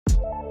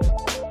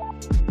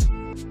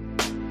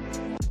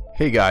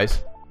Hey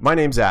guys, my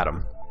name's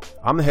Adam.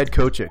 I'm the head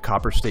coach at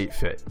Copper State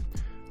Fit.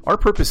 Our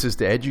purpose is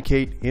to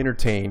educate,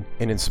 entertain,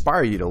 and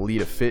inspire you to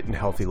lead a fit and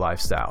healthy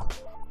lifestyle.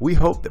 We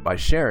hope that by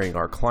sharing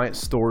our client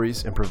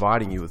stories and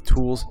providing you with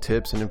tools,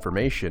 tips, and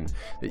information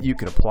that you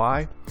can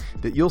apply,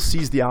 that you'll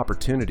seize the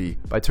opportunity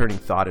by turning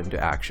thought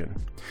into action.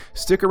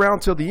 Stick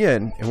around till the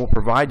end and we'll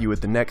provide you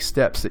with the next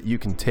steps that you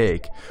can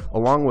take,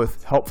 along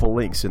with helpful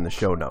links in the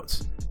show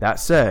notes. That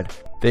said,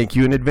 thank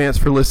you in advance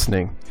for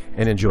listening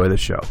and enjoy the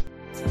show.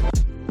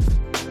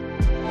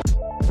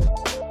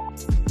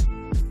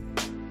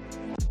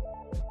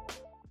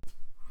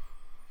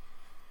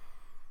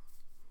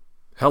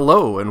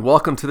 Hello and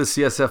welcome to the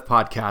CSF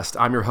podcast.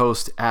 I'm your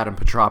host, Adam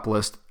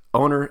Petropoulos,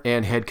 owner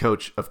and head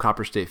coach of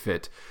Copper State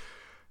Fit.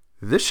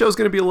 This show is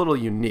going to be a little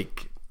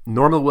unique.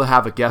 Normally we'll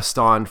have a guest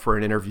on for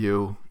an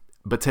interview,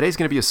 but today's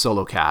going to be a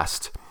solo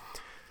cast.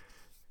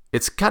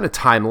 It's kind of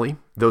timely,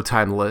 though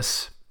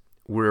timeless.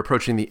 We're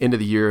approaching the end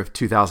of the year of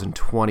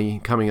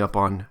 2020, coming up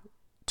on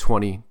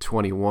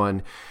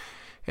 2021,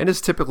 and it's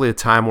typically a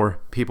time where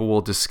people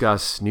will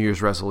discuss New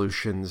Year's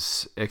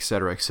resolutions,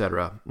 etc.,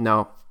 etc.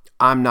 Now,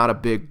 I'm not a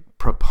big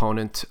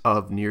proponent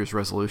of New Year's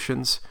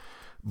resolutions,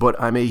 but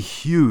I'm a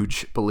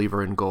huge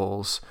believer in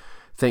goals,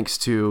 thanks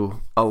to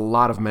a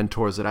lot of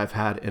mentors that I've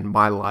had in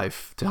my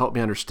life to help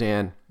me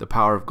understand the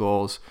power of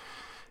goals.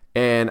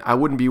 And I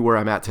wouldn't be where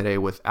I'm at today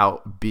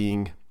without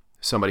being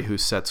somebody who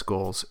sets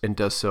goals and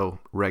does so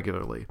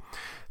regularly.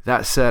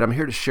 That said, I'm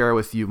here to share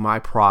with you my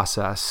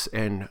process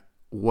and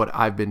what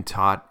I've been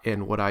taught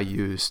and what I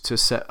use to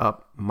set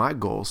up my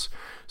goals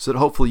so that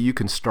hopefully you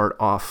can start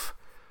off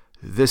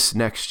this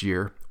next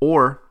year,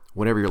 or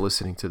whenever you're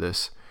listening to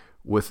this,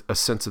 with a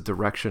sense of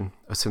direction,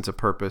 a sense of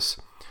purpose,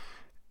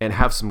 and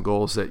have some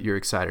goals that you're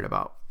excited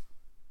about.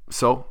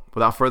 So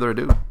without further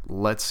ado,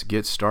 let's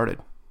get started.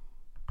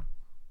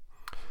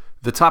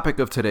 The topic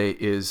of today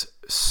is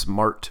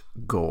SMART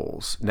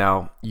goals.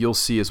 Now, you'll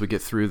see as we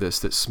get through this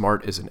that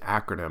SMART is an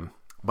acronym.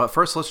 But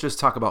first, let's just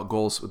talk about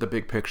goals with the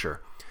big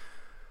picture.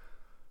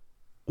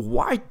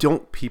 Why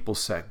don't people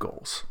set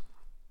goals?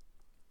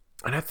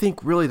 And I think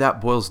really that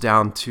boils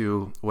down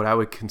to what I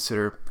would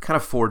consider kind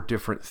of four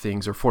different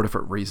things or four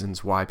different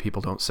reasons why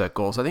people don't set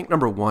goals. I think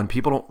number one,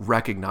 people don't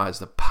recognize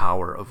the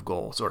power of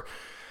goals or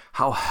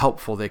how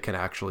helpful they can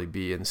actually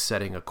be in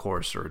setting a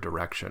course or a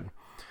direction.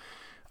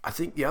 I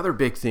think the other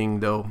big thing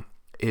though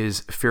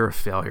is fear of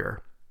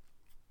failure.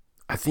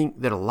 I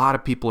think that a lot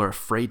of people are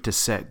afraid to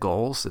set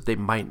goals that they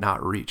might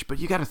not reach, but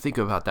you got to think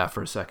about that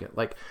for a second.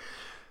 Like,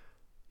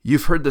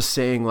 you've heard the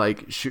saying,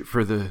 like, shoot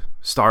for the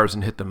stars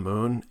and hit the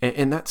moon.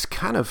 And that's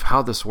kind of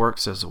how this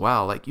works as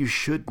well. Like, you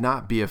should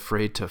not be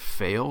afraid to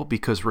fail,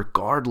 because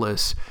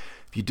regardless,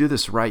 if you do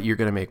this right, you're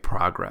going to make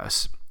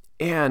progress.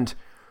 And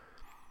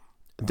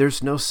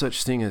there's no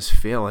such thing as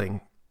failing.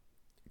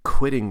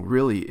 Quitting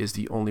really is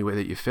the only way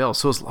that you fail.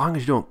 So as long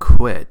as you don't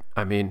quit,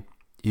 I mean,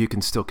 you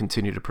can still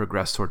continue to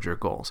progress towards your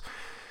goals.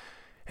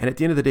 And at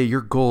the end of the day,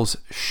 your goals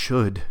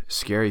should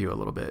scare you a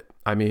little bit.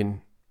 I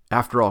mean,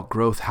 after all,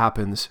 growth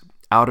happens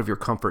out of your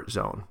comfort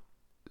zone.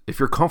 If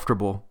you're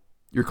comfortable,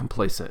 you're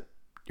complacent.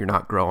 You're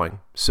not growing.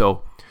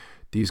 So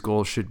these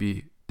goals should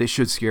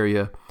scare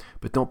you,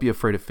 but don't be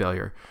afraid of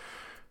failure.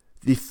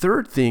 The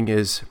third thing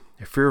is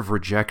fear of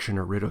rejection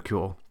or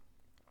ridicule.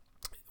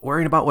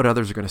 Worrying about what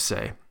others are going to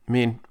say. I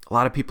mean, a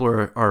lot of people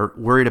are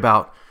worried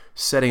about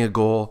setting a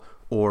goal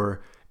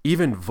or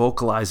even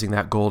vocalizing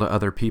that goal to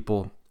other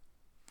people,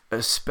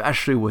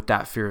 especially with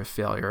that fear of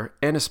failure,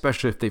 and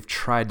especially if they've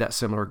tried that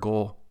similar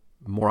goal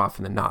more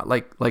often than not,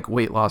 like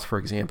weight loss, for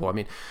example. I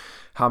mean,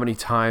 how many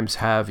times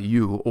have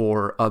you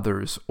or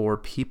others or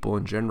people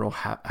in general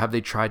have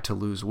they tried to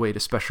lose weight,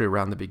 especially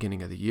around the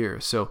beginning of the year?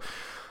 So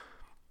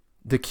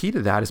the key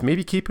to that is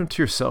maybe keep them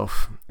to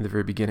yourself in the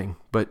very beginning,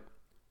 but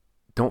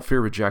don't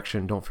fear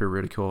rejection, don't fear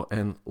ridicule.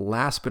 And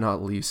last but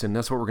not least, and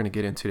that's what we're going to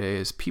get into today,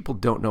 is people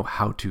don't know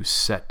how to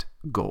set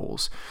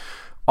goals.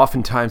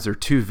 Oftentimes they're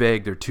too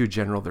vague, they're too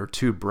general, they're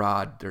too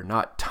broad, they're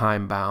not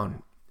time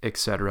bound,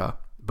 etc.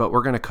 But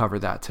we're going to cover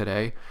that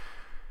today.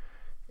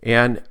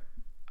 And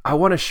I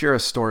want to share a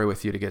story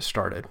with you to get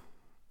started,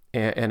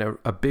 and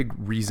a big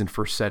reason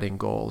for setting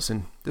goals.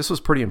 And this was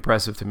pretty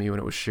impressive to me when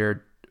it was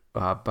shared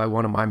by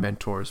one of my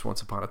mentors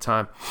once upon a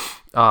time.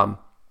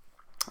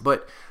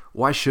 But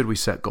why should we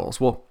set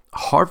goals? Well,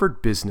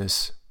 Harvard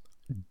Business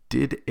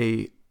did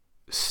a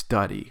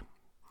study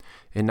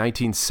in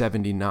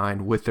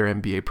 1979 with their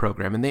MBA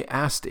program, and they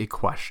asked a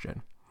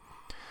question.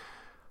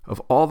 Of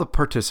all the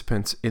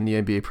participants in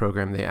the MBA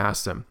program, they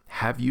asked them,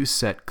 have you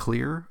set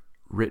clear,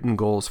 written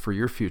goals for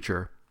your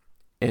future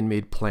and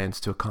made plans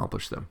to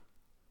accomplish them?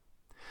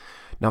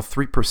 Now,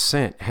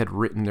 3% had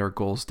written their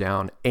goals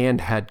down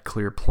and had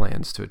clear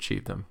plans to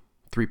achieve them.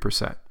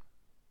 3%.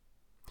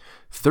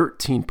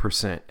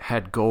 13%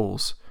 had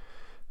goals,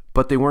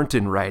 but they weren't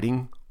in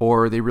writing,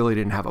 or they really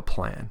didn't have a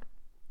plan.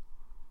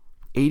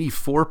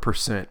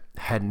 84%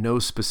 had no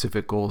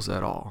specific goals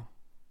at all.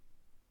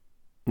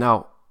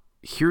 Now,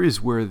 here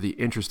is where the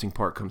interesting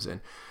part comes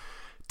in.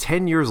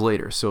 10 years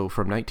later, so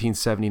from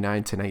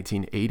 1979 to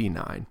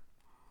 1989,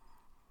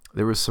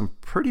 there was some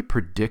pretty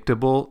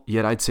predictable,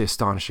 yet I'd say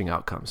astonishing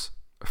outcomes.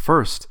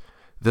 First,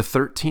 the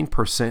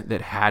 13%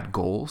 that had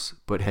goals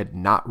but had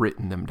not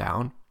written them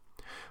down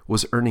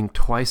was earning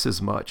twice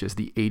as much as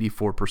the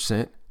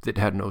 84% that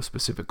had no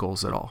specific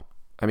goals at all.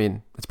 I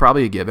mean, it's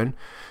probably a given.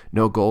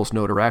 No goals,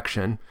 no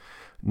direction.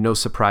 No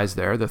surprise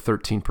there. The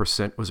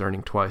 13% was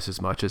earning twice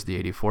as much as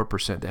the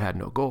 84% that had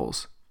no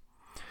goals.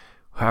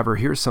 However,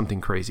 here's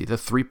something crazy. The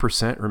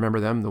 3%, remember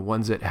them, the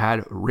ones that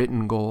had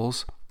written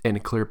goals and a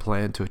clear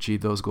plan to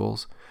achieve those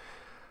goals,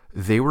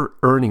 they were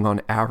earning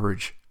on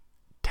average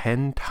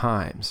 10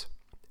 times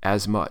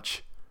as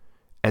much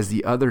as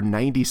the other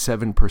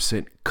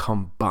 97%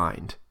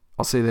 combined.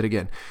 I'll say that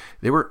again.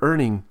 They were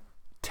earning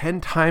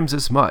 10 times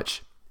as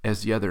much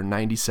as the other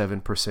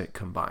 97%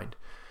 combined.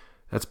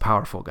 That's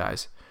powerful,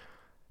 guys.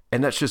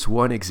 And that's just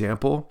one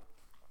example,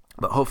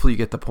 but hopefully you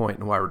get the point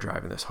and why we're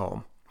driving this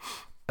home.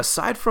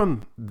 Aside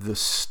from the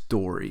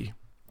story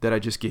that I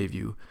just gave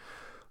you,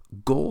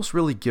 goals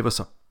really give us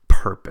a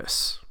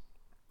purpose,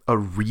 a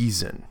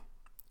reason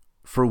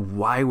for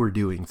why we're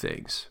doing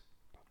things.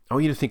 I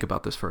want you to think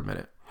about this for a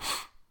minute.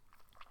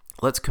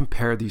 Let's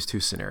compare these two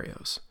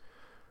scenarios.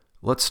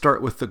 Let's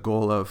start with the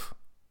goal of,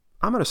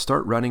 I'm going to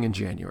start running in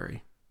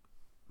January.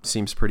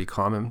 Seems pretty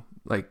common.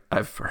 Like,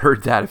 I've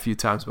heard that a few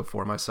times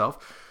before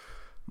myself.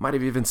 Might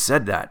have even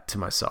said that to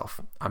myself.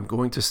 I'm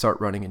going to start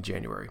running in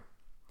January.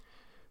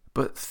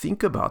 But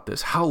think about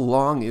this. How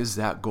long is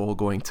that goal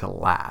going to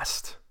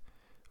last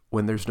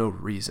when there's no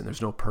reason,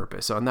 there's no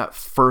purpose? On that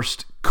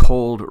first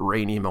cold,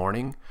 rainy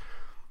morning,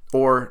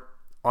 or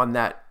on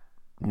that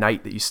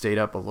night that you stayed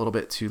up a little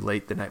bit too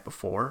late the night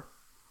before,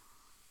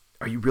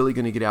 are you really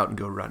going to get out and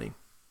go running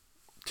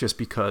just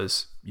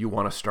because you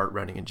want to start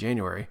running in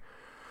January?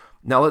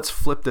 Now let's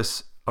flip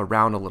this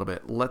around a little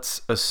bit.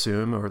 Let's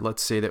assume, or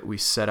let's say that we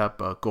set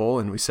up a goal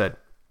and we said,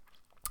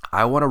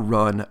 I want to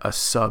run a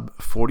sub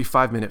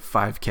 45-minute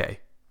 5K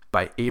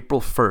by April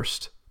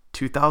 1st,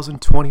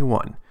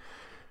 2021,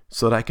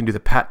 so that I can do the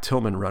Pat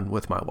Tillman run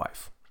with my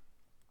wife.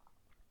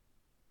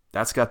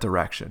 That's got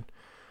direction.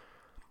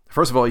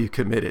 First of all, you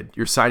committed.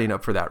 You're signing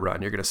up for that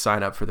run. You're going to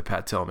sign up for the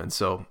Pat Tillman.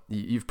 So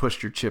you've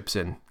pushed your chips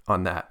in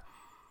on that.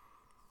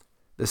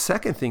 The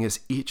second thing is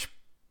each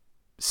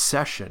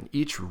session,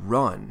 each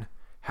run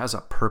has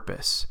a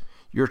purpose.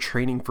 You're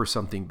training for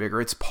something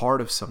bigger. It's part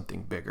of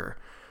something bigger,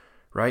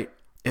 right?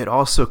 It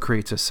also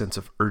creates a sense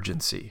of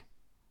urgency,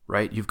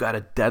 right? You've got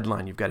a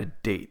deadline. You've got a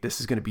date. This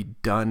is going to be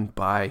done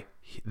by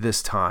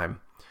this time.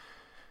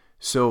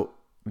 So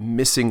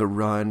missing a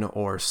run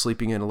or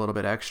sleeping in a little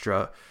bit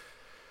extra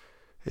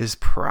is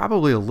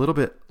probably a little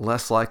bit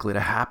less likely to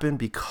happen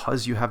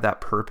because you have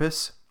that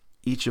purpose.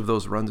 Each of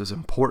those runs is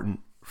important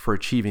for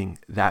achieving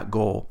that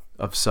goal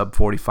of sub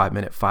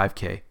 45-minute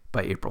 5K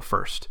by April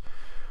 1st.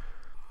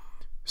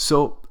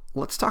 So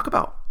let's talk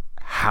about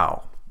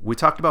how. We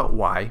talked about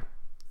why,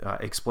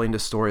 explained the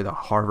story of the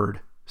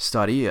Harvard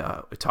study.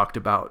 We talked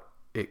about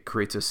it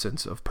creates a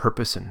sense of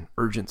purpose and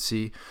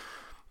urgency.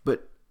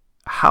 But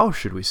how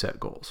should we set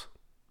goals?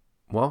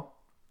 Well,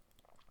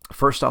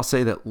 first I'll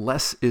say that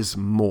less is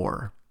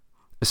more,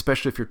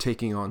 especially if you're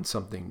taking on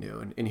something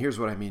new. And here's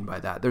what I mean by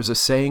that. There's a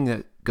saying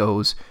that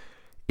goes,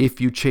 if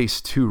you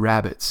chase two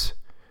rabbits,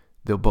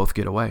 they'll both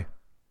get away.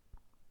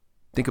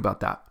 Think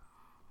about that.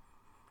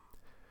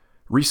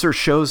 Research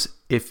shows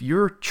if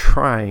you're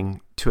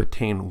trying to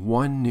attain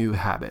one new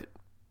habit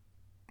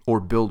or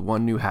build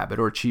one new habit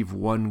or achieve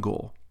one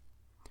goal,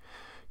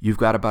 you've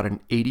got about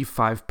an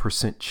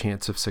 85%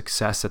 chance of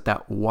success at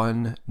that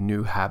one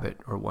new habit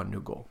or one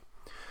new goal.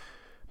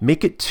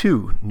 Make it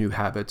two new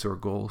habits or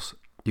goals,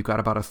 you've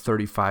got about a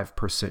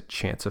 35%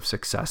 chance of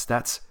success.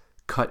 That's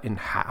cut in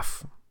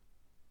half.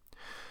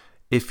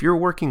 If you're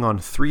working on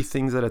 3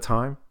 things at a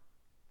time,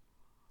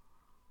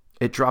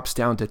 it drops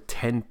down to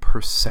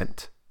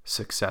 10%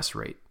 success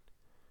rate.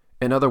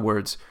 In other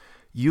words,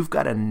 you've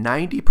got a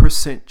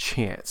 90%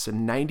 chance, a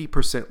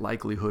 90%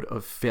 likelihood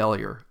of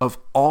failure of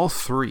all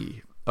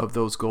 3 of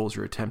those goals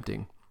you're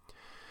attempting,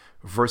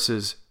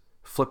 versus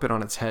flip it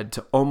on its head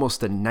to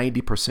almost a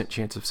 90%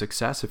 chance of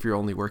success if you're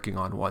only working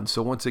on one.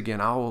 So once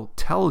again, I will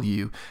tell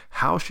you,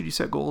 how should you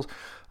set goals?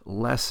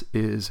 Less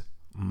is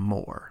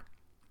more.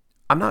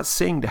 I'm not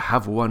saying to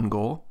have one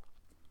goal.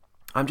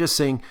 I'm just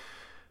saying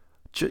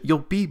you'll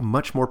be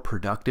much more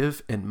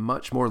productive and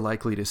much more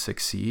likely to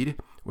succeed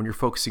when you're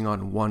focusing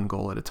on one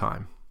goal at a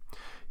time.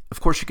 Of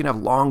course, you can have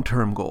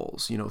long-term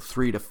goals,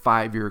 3 to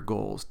 5 year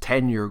goals,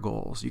 10-year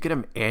goals. You can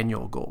have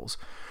annual goals.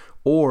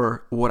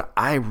 Or what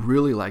I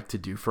really like to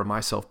do for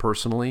myself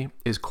personally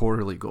is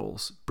quarterly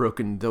goals,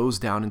 broken those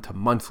down into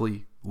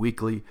monthly,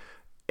 weekly,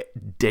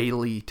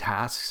 daily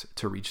tasks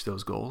to reach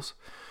those goals.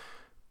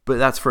 But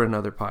that's for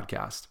another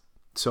podcast.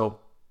 So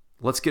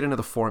let's get into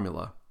the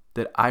formula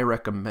that I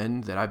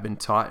recommend, that I've been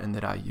taught and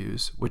that I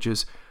use, which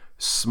is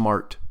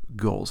SMART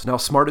goals. Now,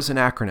 SMART is an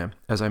acronym,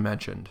 as I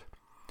mentioned.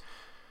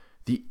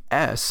 The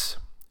S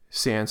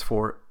stands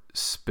for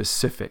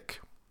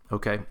specific,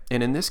 okay?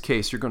 And in this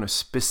case, you're going to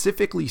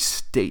specifically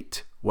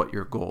state what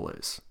your goal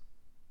is.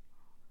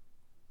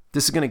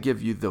 This is going to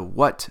give you the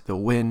what, the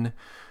when,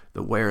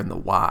 the where, and the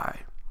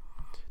why.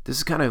 This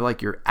is kind of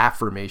like your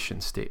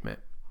affirmation statement.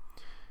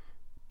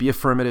 Be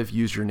affirmative,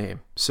 use your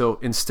name. So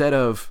instead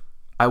of,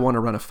 I want to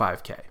run a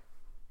 5K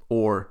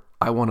or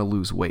I want to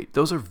lose weight,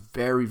 those are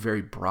very,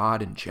 very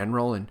broad and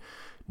general and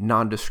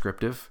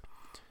non-descriptive.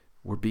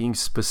 We're being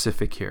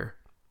specific here.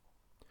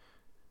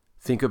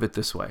 Think of it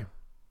this way.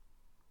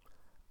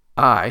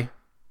 I,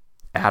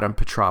 Adam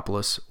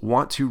Petropoulos,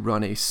 want to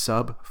run a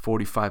sub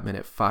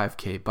 45-minute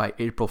 5K by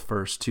April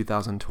 1st,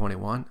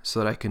 2021 so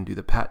that I can do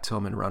the Pat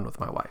Tillman run with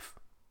my wife.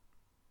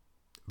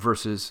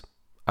 Versus,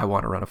 I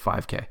want to run a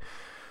 5K.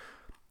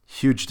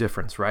 Huge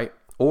difference, right?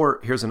 Or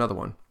here's another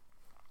one.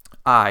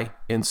 I,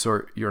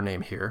 insert your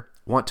name here,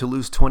 want to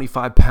lose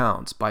 25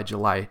 pounds by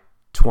July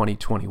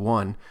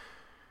 2021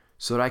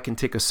 so that I can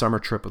take a summer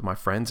trip with my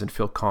friends and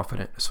feel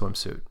confident in a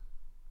swimsuit,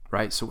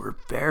 right? So we're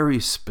very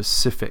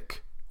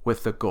specific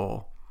with the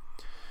goal.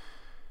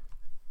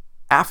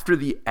 After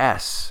the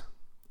S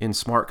in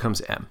SMART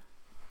comes M.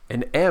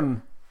 And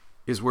M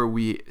is where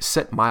we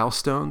set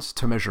milestones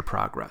to measure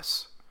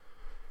progress.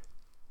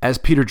 As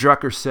Peter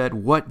Drucker said,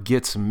 what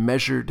gets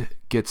measured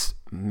gets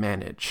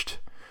managed.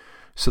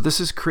 So this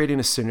is creating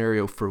a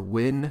scenario for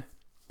when,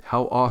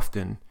 how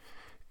often,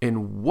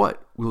 and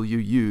what will you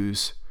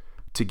use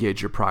to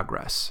gauge your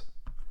progress.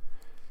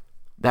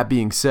 That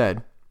being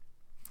said,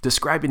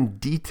 describe in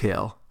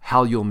detail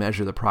how you'll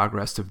measure the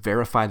progress to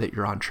verify that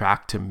you're on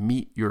track to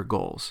meet your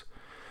goals.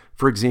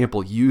 For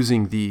example,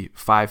 using the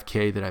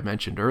 5K that I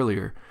mentioned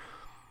earlier,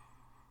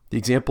 the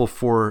example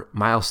for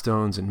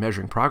milestones and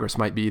measuring progress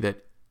might be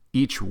that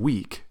each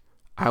week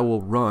I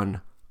will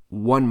run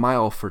 1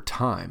 mile for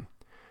time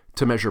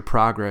to measure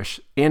progress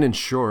and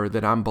ensure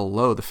that I'm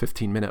below the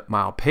 15-minute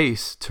mile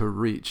pace to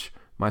reach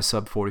my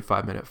sub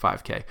 45-minute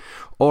 5K.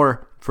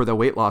 Or for the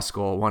weight loss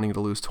goal, wanting to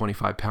lose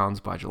 25 pounds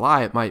by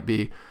July, it might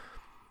be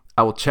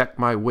I will check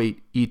my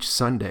weight each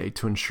Sunday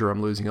to ensure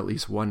I'm losing at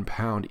least 1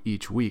 pound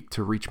each week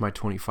to reach my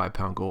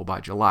 25-pound goal by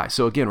July.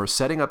 So again, we're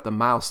setting up the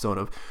milestone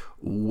of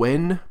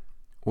when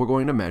we're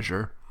going to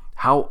measure,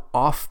 how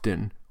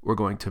often we're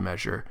going to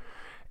measure,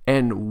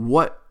 and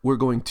what we're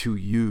going to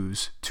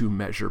use to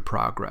measure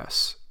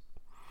progress.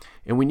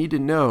 And we need to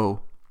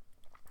know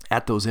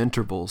at those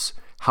intervals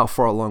how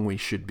far along we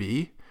should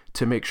be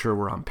to make sure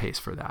we're on pace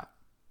for that.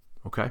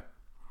 Okay?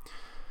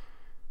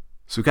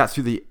 So we've got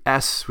through the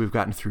S, we've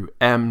gotten through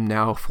M,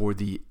 now for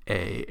the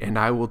A. And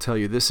I will tell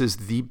you, this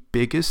is the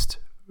biggest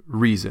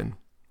reason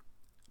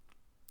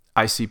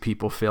I see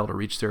people fail to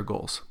reach their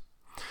goals.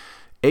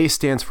 A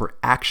stands for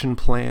action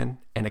plan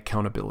and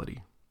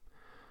accountability.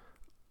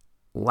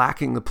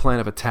 Lacking the plan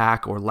of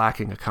attack or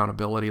lacking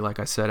accountability, like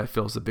I said, I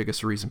feel is the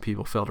biggest reason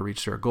people fail to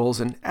reach their goals.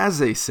 And as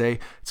they say,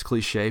 it's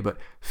cliche, but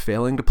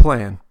failing to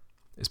plan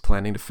is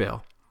planning to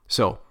fail.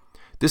 So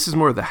this is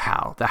more of the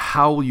how. The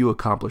how will you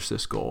accomplish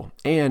this goal,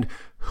 and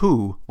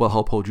who will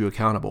help hold you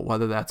accountable,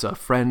 whether that's a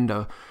friend,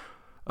 a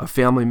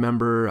family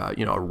member,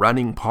 a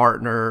running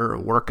partner, a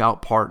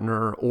workout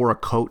partner, or a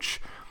coach.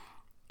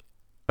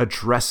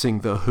 Addressing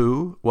the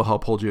who will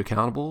help hold you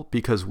accountable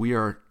because we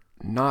are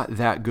not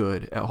that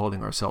good at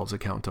holding ourselves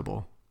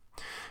accountable.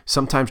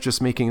 Sometimes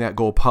just making that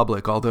goal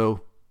public,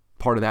 although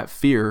part of that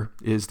fear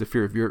is the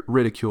fear of your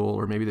ridicule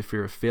or maybe the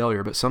fear of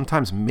failure, but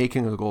sometimes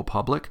making a goal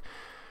public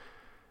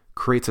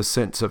creates a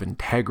sense of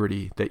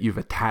integrity that you've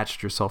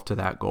attached yourself to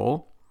that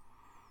goal.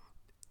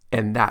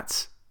 And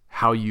that's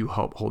how you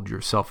help hold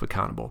yourself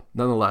accountable.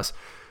 Nonetheless,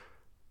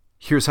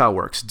 here's how it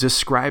works.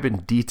 Describe in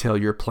detail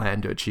your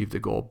plan to achieve the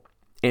goal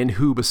and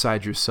who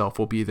besides yourself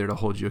will be there to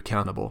hold you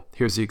accountable.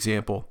 Here's the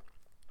example.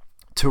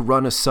 To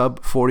run a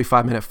sub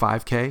 45-minute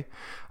 5K,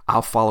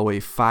 I'll follow a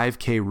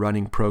 5K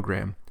running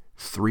program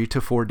 3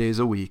 to 4 days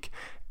a week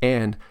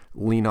and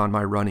lean on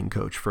my running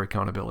coach for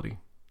accountability.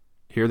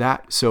 Hear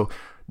that? So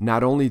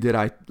not only did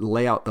I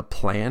lay out the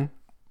plan,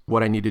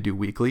 what I need to do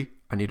weekly,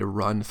 I need to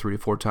run 3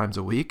 to 4 times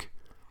a week,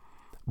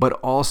 but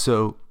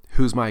also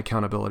who's my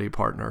accountability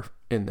partner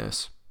in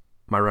this?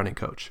 My running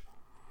coach.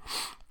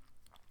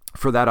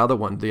 For that other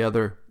one, the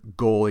other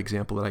goal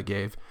example that I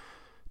gave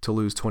to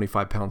lose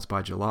 25 pounds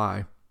by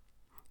July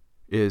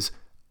is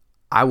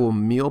I will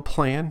meal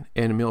plan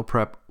and meal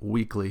prep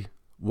weekly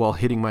while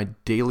hitting my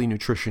daily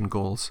nutrition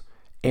goals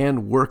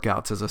and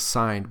workouts as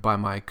assigned by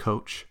my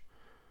coach.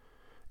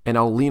 And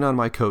I'll lean on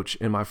my coach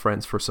and my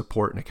friends for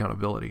support and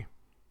accountability.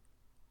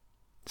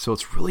 So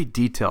it's really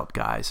detailed,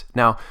 guys.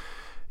 Now,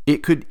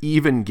 it could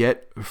even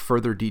get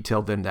further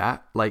detailed than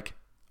that, like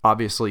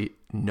obviously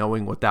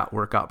knowing what that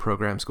workout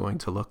program is going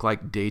to look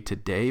like day to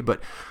day,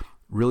 but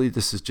really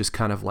this is just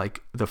kind of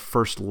like the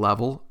first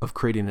level of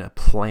creating a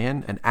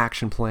plan, an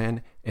action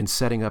plan, and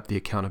setting up the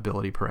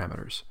accountability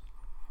parameters.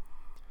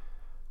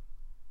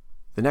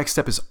 The next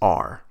step is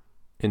R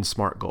in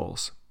SMART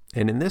goals.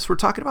 And in this, we're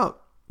talking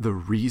about the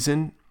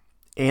reason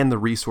and the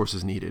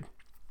resources needed.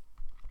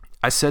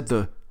 I said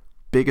the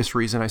biggest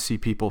reason I see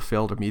people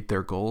fail to meet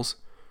their goals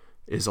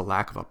is a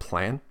lack of a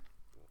plan.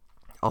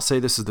 I'll say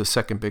this is the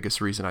second biggest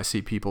reason I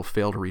see people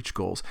fail to reach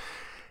goals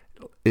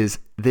is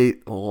they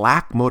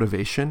lack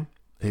motivation,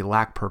 they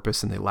lack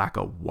purpose, and they lack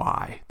a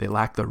why. They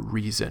lack the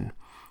reason,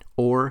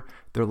 or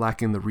they're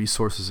lacking the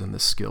resources and the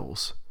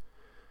skills.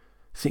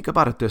 Think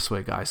about it this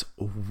way, guys.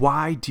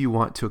 Why do you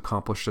want to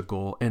accomplish the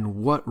goal, and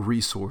what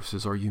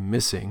resources are you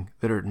missing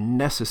that are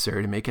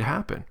necessary to make it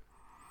happen?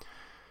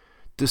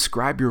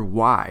 Describe your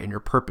why and your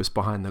purpose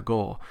behind the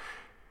goal.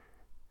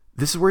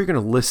 This is where you're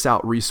going to list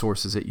out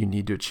resources that you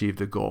need to achieve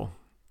the goal.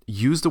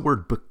 Use the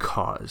word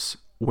because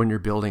when you're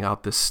building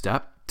out this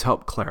step to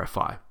help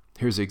clarify.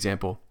 Here's an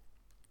example.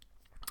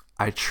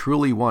 I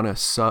truly want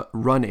to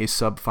run a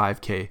sub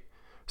 5K.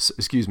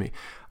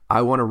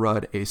 I want to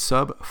run a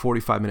sub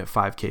 45-minute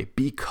 5K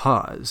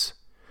because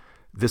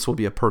this will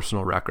be a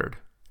personal record,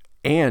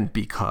 and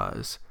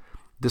because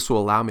this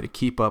will allow me to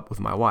keep up with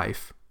my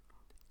wife.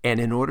 And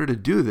in order to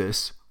do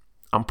this,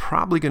 I'm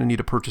probably going to need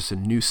to purchase a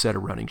new set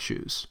of running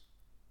shoes.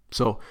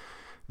 So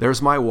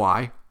there's my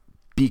why,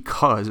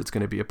 because it's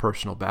going to be a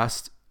personal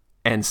best.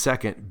 And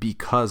second,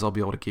 because I'll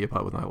be able to keep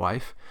up with my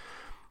wife.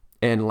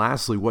 And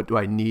lastly, what do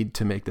I need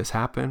to make this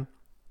happen?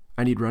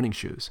 I need running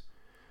shoes.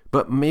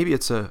 But maybe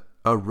it's a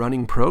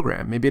running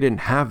program. Maybe I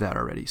didn't have that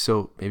already.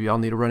 So maybe I'll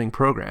need a running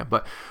program.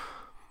 But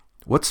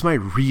what's my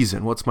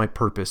reason? What's my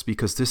purpose?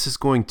 Because this is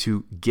going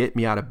to get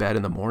me out of bed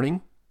in the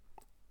morning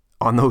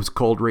on those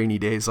cold, rainy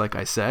days, like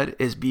I said,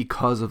 is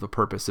because of the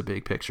purpose, the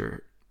big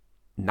picture.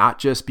 Not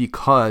just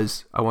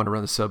because I want to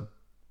run the sub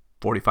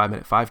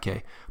 45-minute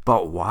 5K,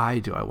 but why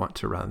do I want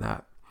to run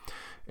that?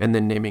 And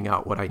then naming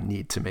out what I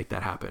need to make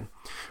that happen.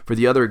 For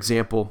the other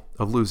example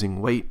of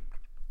losing weight,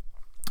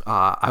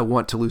 I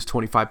want to lose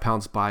 25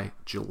 pounds by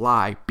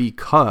July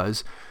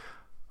because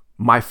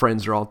my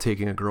friends are all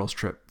taking a girls'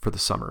 trip for the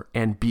summer,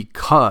 and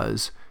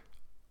because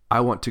I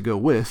want to go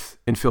with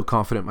and feel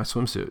confident in my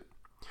swimsuit.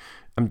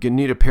 I'm going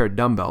to need a pair of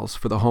dumbbells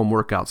for the home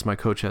workouts my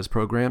coach has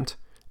programmed,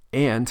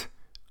 and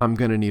I'm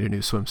going to need a new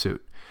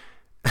swimsuit.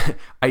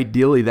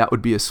 Ideally, that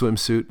would be a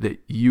swimsuit that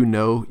you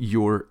know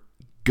you're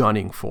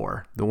gunning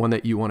for, the one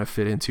that you want to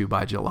fit into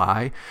by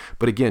July.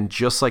 But again,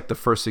 just like the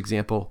first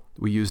example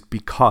we used,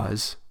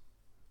 because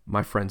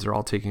my friends are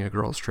all taking a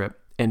girls' trip,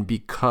 and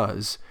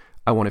because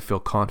I want to feel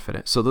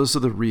confident. So those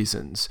are the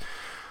reasons.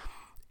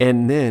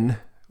 And then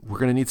we're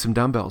going to need some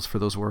dumbbells for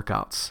those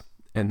workouts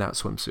and that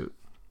swimsuit.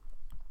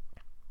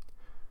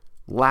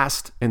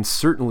 Last, and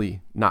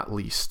certainly not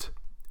least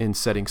in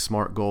setting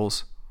SMART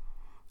goals,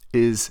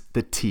 is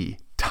the T,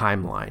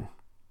 timeline.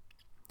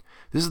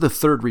 This is the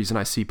third reason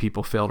I see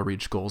people fail to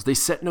reach goals. They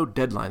set no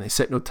deadline. They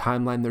set no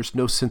timeline. There's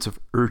no sense of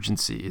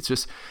urgency. It's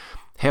just,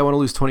 hey, I want to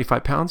lose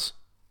 25 pounds.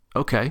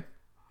 Okay.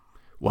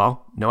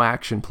 Well, no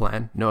action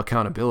plan, no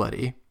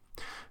accountability,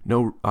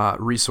 no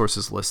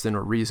resources listed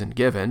or reason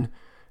given,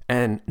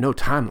 and no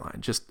timeline.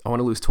 Just, I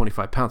want to lose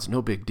 25 pounds.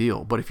 No big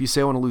deal. But if you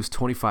say I want to lose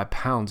 25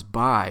 pounds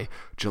by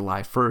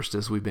July 1st,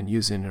 as we've been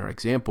using in our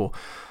example,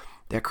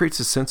 that creates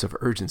a sense of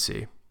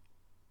urgency.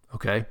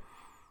 Okay?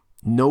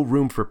 No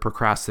room for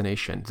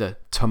procrastination, the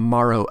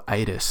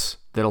tomorrow-itis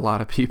that a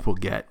lot of people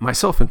get,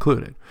 myself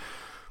included.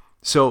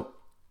 So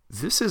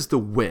this is the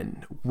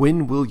win.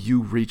 When will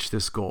you reach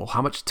this goal?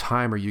 How much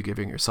time are you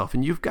giving yourself?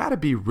 And you've got to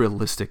be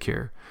realistic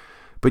here,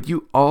 but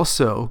you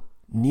also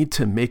need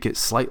to make it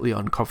slightly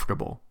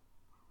uncomfortable.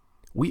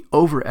 We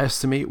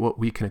overestimate what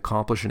we can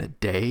accomplish in a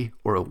day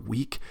or a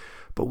week,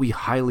 but we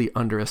highly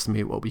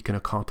underestimate what we can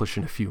accomplish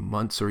in a few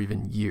months or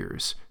even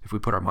years if we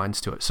put our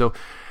minds to it. So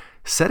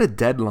set a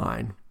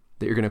deadline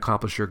that you're going to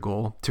accomplish your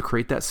goal to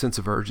create that sense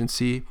of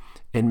urgency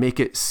and make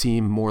it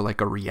seem more like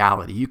a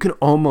reality. You can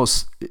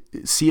almost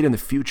see it in the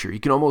future. You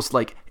can almost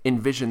like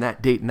envision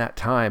that date and that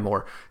time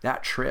or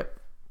that trip,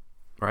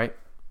 right?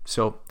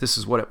 So this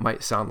is what it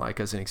might sound like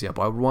as an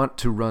example. I want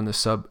to run the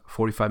sub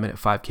 45-minute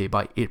 5K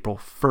by April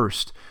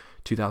 1st,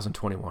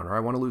 2021, or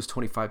I want to lose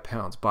 25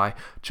 pounds by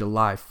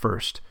July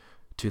 1st,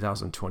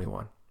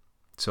 2021.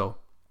 So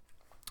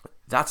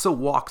that's a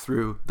walk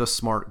through the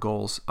SMART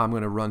goals. I'm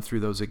going to run through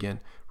those again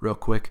real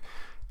quick.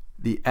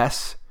 The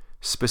S,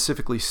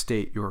 specifically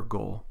state your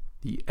goal.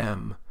 The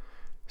M,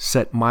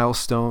 set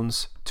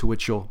milestones to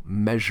which you'll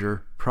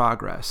measure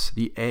progress.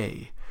 The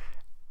A,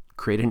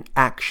 create an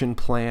action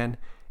plan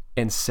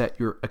and set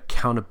your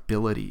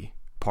accountability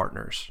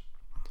partners.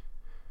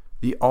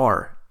 The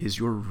R is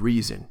your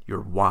reason,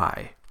 your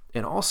why,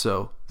 and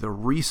also the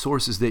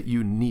resources that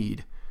you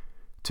need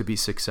to be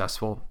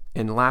successful.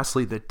 And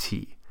lastly, the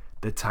T,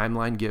 the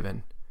timeline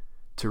given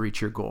to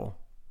reach your goal.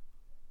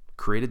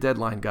 Create a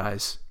deadline,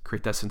 guys.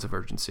 Create that sense of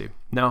urgency.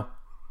 Now,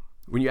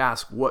 when you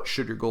ask what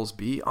should your goals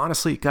be,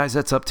 honestly, guys,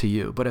 that's up to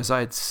you. But as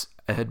I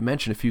had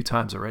mentioned a few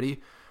times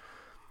already,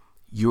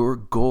 your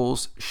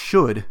goals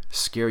should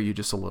scare you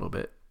just a little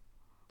bit.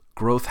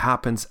 Growth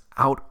happens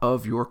out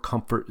of your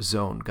comfort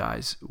zone,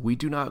 guys. We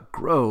do not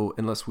grow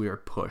unless we are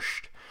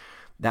pushed.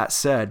 That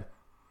said,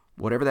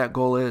 whatever that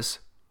goal is,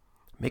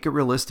 make it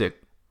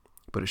realistic,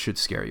 but it should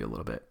scare you a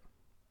little bit.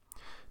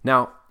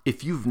 Now,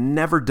 if you've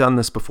never done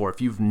this before,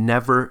 if you've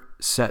never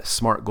set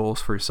SMART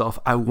goals for yourself,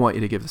 I want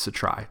you to give this a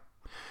try.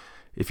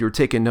 If you're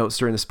taking notes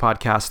during this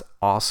podcast,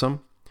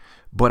 awesome.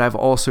 But I've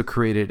also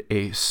created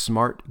a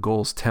SMART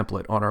goals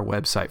template on our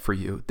website for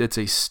you. That's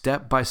a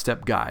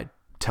step-by-step guide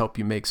to help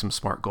you make some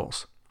SMART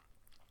goals.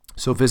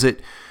 So visit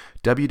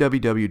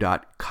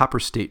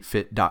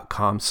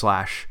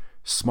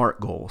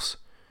www.copperstatefit.com/smartgoals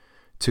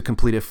to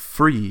complete a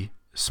free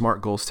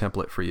SMART Goals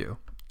template for you.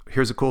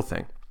 Here's a cool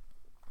thing.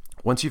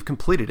 Once you've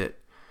completed it,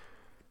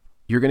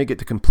 you're going to get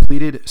the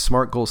completed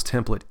SMART Goals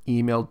template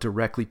emailed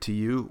directly to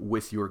you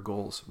with your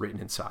goals written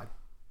inside.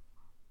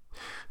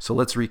 So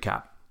let's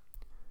recap.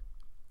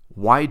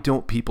 Why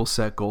don't people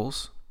set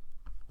goals?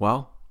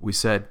 Well, we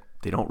said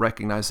they don't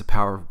recognize the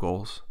power of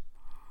goals.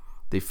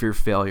 They fear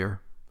failure.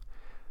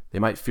 They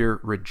might fear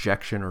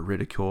rejection or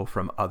ridicule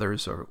from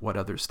others or what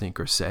others think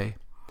or say.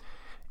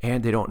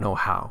 And they don't know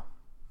how.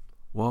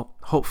 Well,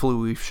 hopefully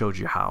we've showed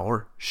you how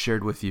or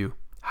shared with you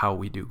how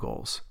we do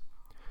goals.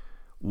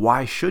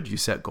 Why should you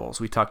set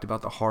goals? We talked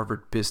about the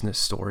Harvard business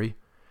story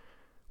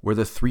where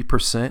the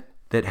 3%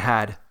 that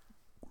had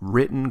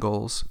written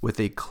goals with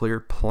a clear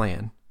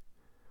plan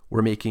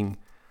were making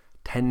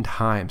 10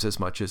 times as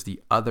much as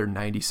the other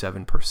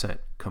 97%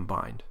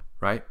 combined,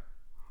 right?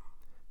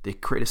 They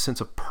create a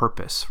sense of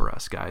purpose for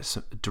us, guys,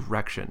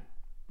 direction.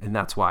 And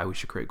that's why we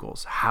should create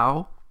goals.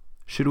 How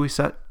should we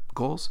set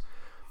goals?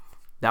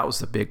 That was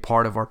the big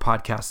part of our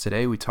podcast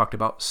today. We talked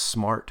about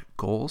SMART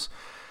goals.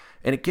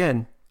 And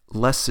again,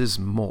 less is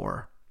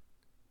more.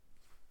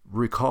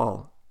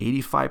 Recall,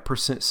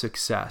 85%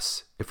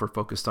 success if we're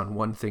focused on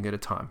one thing at a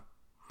time.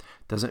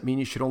 Doesn't mean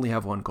you should only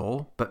have one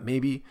goal, but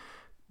maybe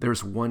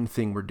there's one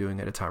thing we're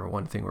doing at a time or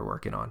one thing we're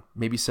working on.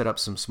 Maybe set up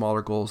some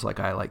smaller goals like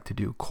I like to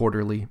do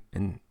quarterly.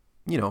 And,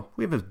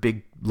 we have a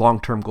big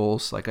long-term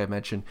goals, like I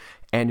mentioned,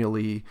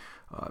 annually,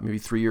 maybe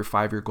 3-year,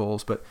 5-year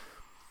goals, but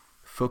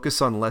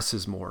focus on less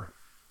is more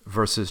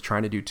versus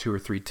trying to do 2 or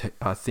 3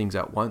 things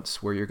at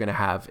once where you're going to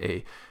have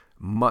a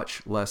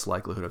much less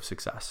likelihood of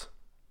success.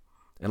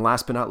 And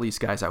last but not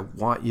least, guys, I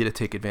want you to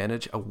take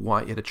advantage. I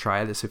want you to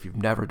try this if you've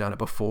never done it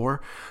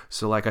before.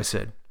 So like I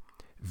said,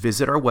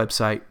 visit our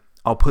website.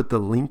 I'll put the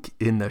link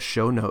in the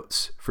show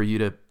notes for you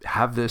to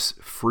have this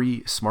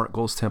free SMART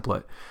Goals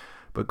template.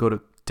 But go to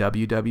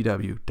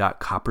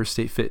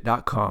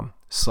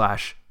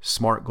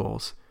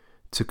www.copperstatefit.com/smartgoals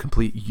to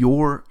complete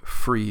your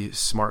free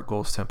SMART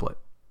Goals template.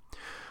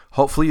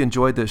 Hopefully you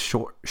enjoyed this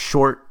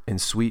short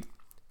and sweet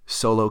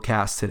solo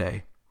cast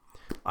today.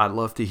 I'd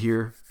love to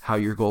hear how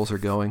your goals are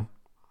going.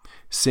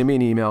 Send me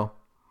an email,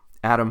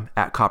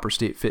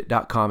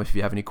 adam@copperstatefit.com if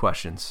you have any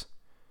questions.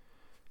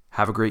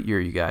 Have a great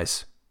year, you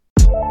guys.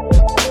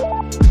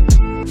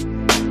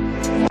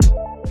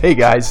 Hey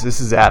guys,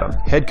 this is Adam,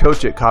 head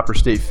coach at Copper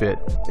State Fit.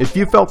 If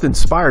you felt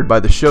inspired by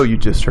the show you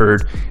just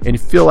heard and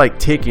feel like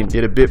taking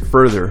it a bit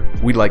further,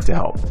 we'd like to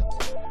help.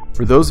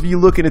 For those of you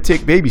looking to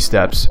take baby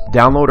steps,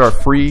 download our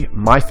free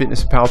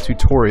MyFitnessPal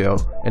tutorial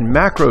and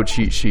macro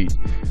cheat sheet.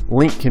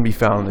 Link can be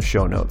found in the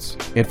show notes.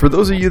 And for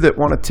those of you that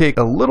want to take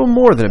a little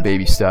more than a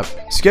baby step,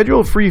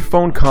 schedule a free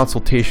phone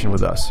consultation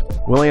with us.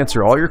 We'll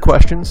answer all your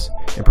questions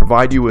and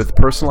provide you with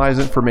personalized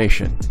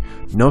information.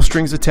 No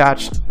strings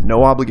attached,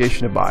 no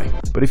obligation to buy.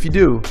 But if you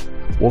do,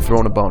 we'll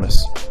throw in a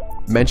bonus.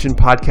 Mention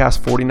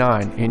podcast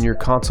 49 in your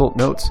consult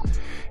notes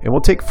and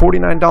we'll take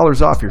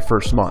 $49 off your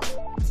first month.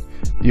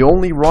 The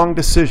only wrong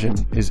decision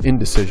is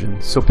indecision,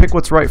 so pick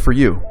what's right for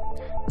you.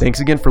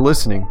 Thanks again for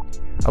listening.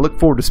 I look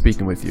forward to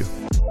speaking with you.